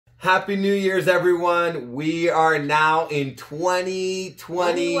Happy New Year's, everyone. We are now in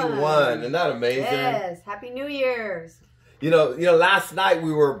 2021. Isn't that amazing? Yes. Happy New Year's. You know, last night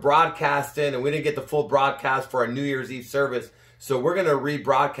we were broadcasting and we didn't get the full broadcast for our New Year's Eve service. So we're going to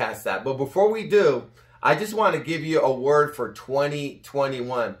rebroadcast that. But before we do, I just want to give you a word for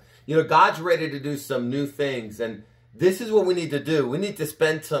 2021. You know, God's ready to do some new things. And this is what we need to do. We need to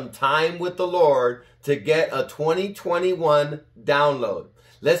spend some time with the Lord to get a 2021 download.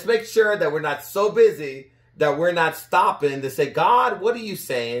 Let's make sure that we're not so busy that we're not stopping to say, God, what are you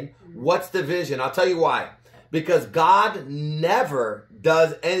saying? What's the vision? I'll tell you why. Because God never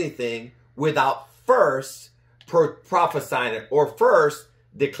does anything without first prophesying it or first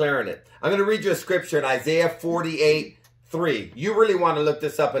declaring it. I'm going to read you a scripture in Isaiah 48:3. You really want to look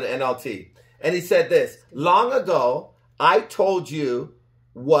this up in NLT. And he said this, long ago, I told you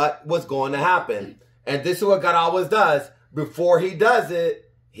what was going to happen. And this is what God always does. Before he does it,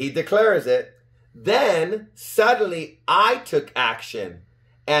 he declares it. Then suddenly I took action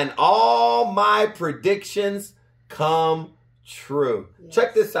and all my predictions come true. Yes.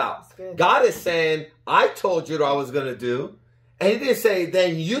 Check this out. God is saying, I told you what I was going to do. And he didn't say,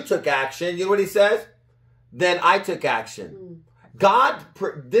 then you took action. You know what he says? Then I took action. God,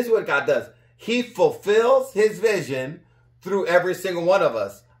 this is what God does. He fulfills his vision through every single one of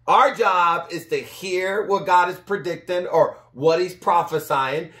us. Our job is to hear what God is predicting or what he's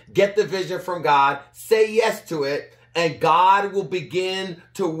prophesying, get the vision from God, say yes to it, and God will begin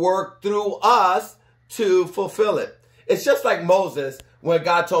to work through us to fulfill it. It's just like Moses, when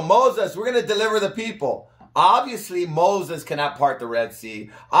God told Moses, we're going to deliver the people. Obviously, Moses cannot part the Red Sea.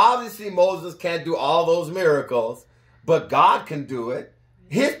 Obviously, Moses can't do all those miracles, but God can do it.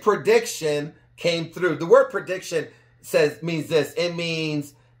 His prediction came through. The word prediction means this. It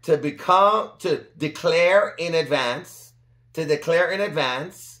means to declare in advance,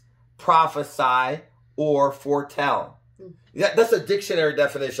 prophesy, or foretell. That's a dictionary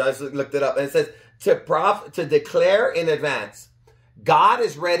definition. I just looked it up. And it says to declare in advance. God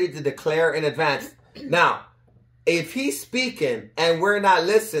is ready to declare in advance. Now, if he's speaking and we're not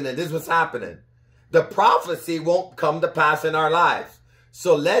listening, this is what's happening. The prophecy won't come to pass in our lives.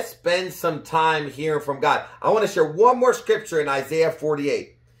 So let's spend some time hearing from God. I want to share one more scripture in Isaiah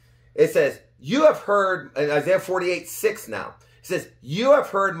 48. It says, you have heard, in Isaiah 48:6 now, it says, you have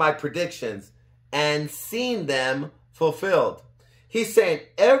heard my predictions and seen them fulfilled. He's saying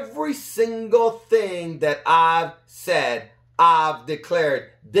every single thing that I've said, I've declared.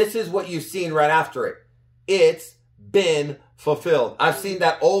 This is what you've seen right after it. It's been fulfilled. I've seen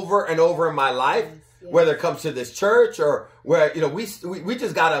that over and over in my life, whether it comes to this church or where, you know, we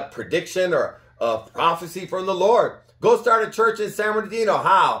just got a prediction or a prophecy from the Lord. Go start a church in San Bernardino.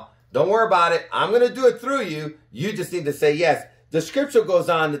 How? Don't worry about it. I'm going to do it through you. You just need to say yes. The scripture goes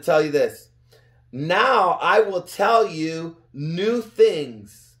on to tell you this. Now I will tell you new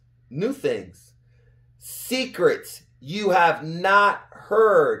things, secrets you have not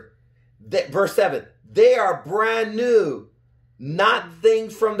heard. Verse 7, they are brand new, not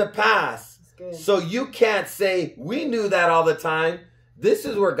things from the past. So you can't say, we knew that all the time. This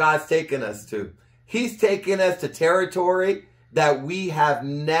is where God's taking us to. He's taking us to territory that we have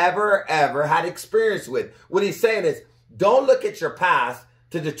never, ever had experience with. What he's saying is, don't look at your past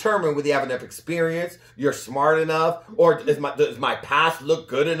to determine whether you have enough experience, you're smart enough, or does my past look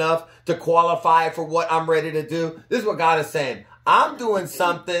good enough to qualify for what I'm ready to do. This is what God is saying. I'm doing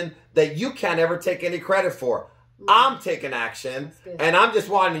something that you can't ever take any credit for. I'm taking action, and I'm just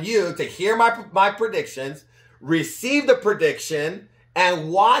wanting you to hear my predictions, receive the prediction,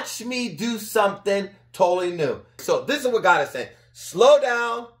 and watch me do something totally new. So this is what God is saying. Slow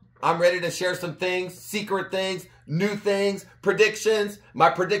down. I'm ready to share some things, secret things, new things, predictions. My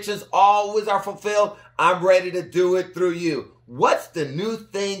predictions always are fulfilled. I'm ready to do it through you. What's the new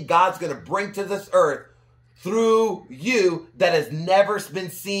thing God's going to bring to this earth through you that has never been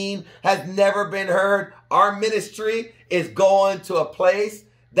seen, has never been heard? Our ministry is going to a place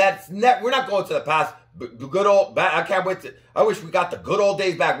that's we're not going to the past. The good old, I can't wait I wish we got the good old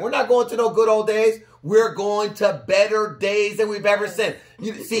days back. We're not going to no good old days. We're going to better days than we've ever seen.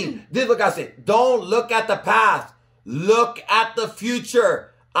 You see, this is what God said. Don't look at the past. Look at the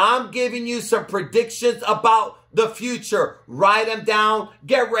future. I'm giving you some predictions about the future. Write them down.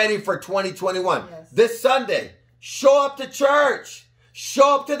 Get ready for 2021. Yes. This Sunday, show up to church.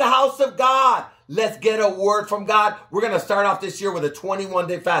 Show up to the house of God. Let's get a word from God. We're going to start off this year with a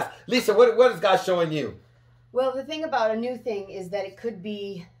 21-day fast. Lisa, what is God showing you? Well, the thing about a new thing is that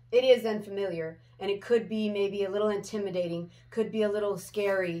it is unfamiliar, and it could be maybe a little intimidating, could be a little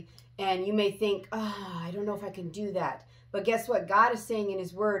scary, and you may think, I don't know if I can do that. But guess what? God is saying in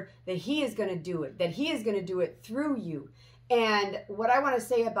his word that he is going to do it, that he is going to do it through you. And what I want to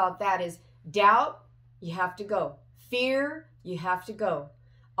say about that is doubt, you have to go. Fear, you have to go.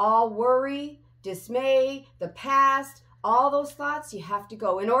 All worry, dismay, the past, all those thoughts, you have to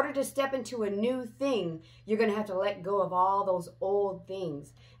go. In order to step into a new thing, you're going to have to let go of all those old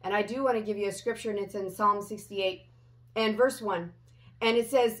things. And I do want to give you a scripture, and it's in Psalm 68 and verse 1. And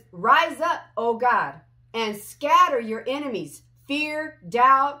it says, rise up, O God, and scatter your enemies. Fear,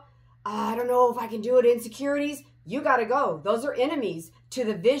 doubt, I don't know if I can do it, insecurities. You got to go. Those are enemies to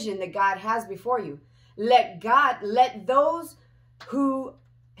the vision that God has before you. Let those who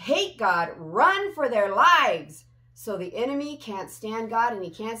hate God run for their lives. So the enemy can't stand God and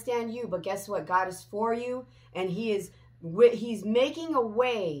he can't stand you. But guess what? God is for you, and he's making a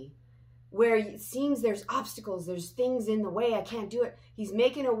way where it seems there's obstacles, there's things in the way, I can't do it. He's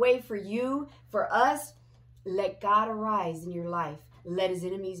making a way for you, for us. Let God arise in your life. Let his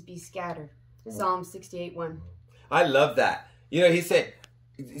enemies be scattered. Psalm 68:1. I love that. You know, he said,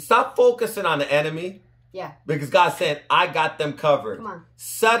 stop focusing on the enemy. Yeah. Because God said, I got them covered. Come on.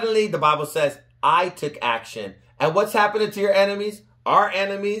 Suddenly, the Bible says, I took action. And what's happening to your enemies? Our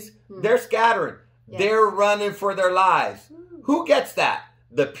enemies, they're scattering. Yes. They're running for their lives. Who gets that?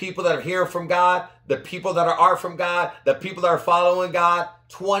 The people that are hearing from God, the people that are from God, the people that are following God.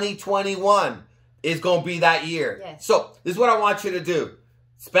 2021 is going to be that year. Yes. So this is what I want you to do.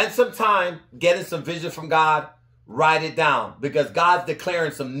 Spend some time getting some vision from God. Write it down, because God's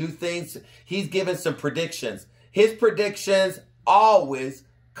declaring some new things. He's giving some predictions. His predictions always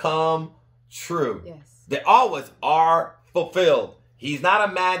come true. Yes. They always are fulfilled. He's not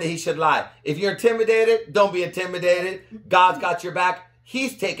a man that he should lie. If you're intimidated, don't be intimidated. God's got your back.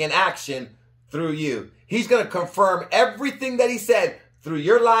 He's taking action through you. He's going to confirm everything that he said through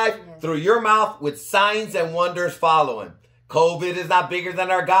your life, through your mouth, with signs and wonders following. COVID is not bigger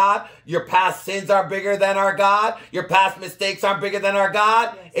than our God. Your past sins are bigger than our God. Your past mistakes aren't bigger than our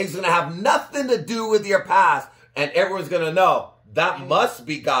God. Yes. It's going to have nothing to do with your past. And everyone's going to know that must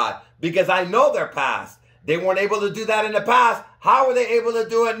be God, because I know their past. They weren't able to do that in the past. How are they able to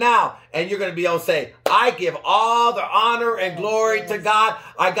do it now? And you're going to be able to say, I give all the honor and glory to God.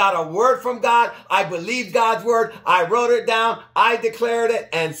 I got a word from God. I believed God's word. I wrote it down. I declared it.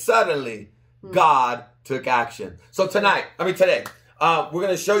 And suddenly God took action. So today, we're going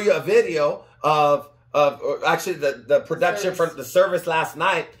to show you a video of actually the production from the service last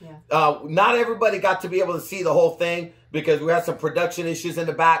night. Yeah. Not everybody got to be able to see the whole thing because we had some production issues in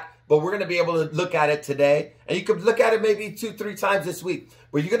the back, but we're going to be able to look at it today. And you could look at it maybe 2-3 times this week,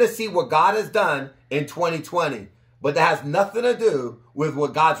 but you're going to see what God has done in 2020, but that has nothing to do with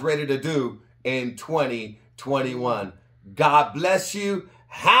what God's ready to do in 2021. God bless you.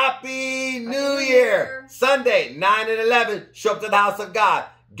 Happy New Year. Sunday, 9 and 11, show up to the house of God.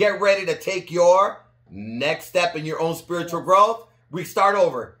 Get ready to take your next step in your own spiritual growth. We start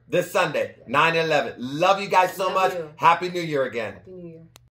over this Sunday, 9 and 11. Love you guys so much. Happy New Year again. Happy New Year.